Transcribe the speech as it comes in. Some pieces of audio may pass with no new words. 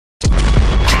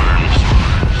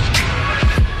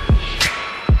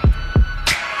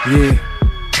Yeah,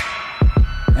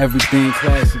 everything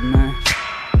classic, man.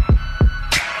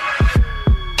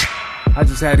 I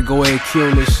just had to go ahead and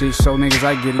kill this shit so niggas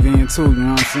I get it in too, you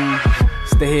know what I'm saying?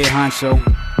 It's the head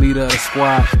honcho, leader of the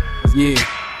squad, yeah.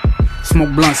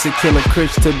 Smoke blunts and kill a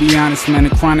kush, to be honest, man,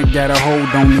 the chronic got a hold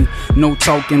on me. No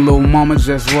talking, little mama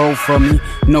just roll for me.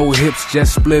 No hips,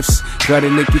 just spliffs. Got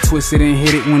it licky twisted and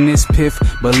hit it when it's piff.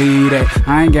 Believe that,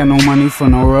 I ain't got no money for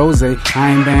no rose. I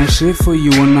ain't buying shit for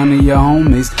you and none of your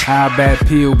homies. I bad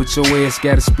pill, but your ass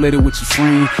gotta split it with your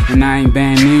friend. And I ain't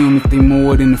buying them if they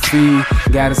more than the fiend.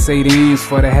 Gotta say the ends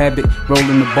for the habit.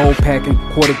 Rolling the bowl packing,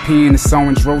 quarter pen, it's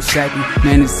orange roast sacking.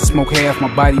 Managed to smoke half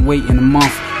my body weight in a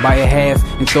month. Buy a half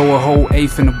and throw a whole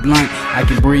eighth in a blunt. I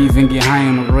can breathe and get high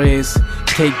on the reds.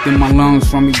 Caked in my lungs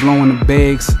from me blowing the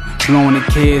bags. Blowing the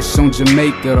cash on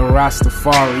Jamaica, the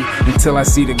Rastafari. Until I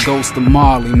see the ghost of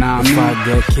Marley. Now if I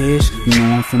got cash, you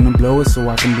know I'm finna blow it so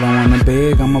I can blow on the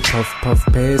bag. I'm a puff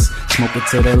pass, smoke it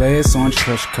to the last. Orange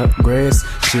crush cut grass.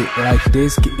 Shit like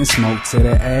this, getting smoke to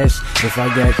the ash. If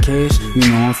I got cash, you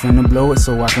know I'm finna blow it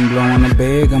so I can blow on the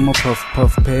bag. I'm a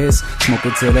puff pass, smoke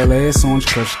it to the last. Orange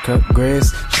crush cut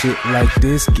grass. Shit like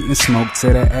this, getting smoke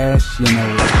to the ash, you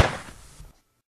know.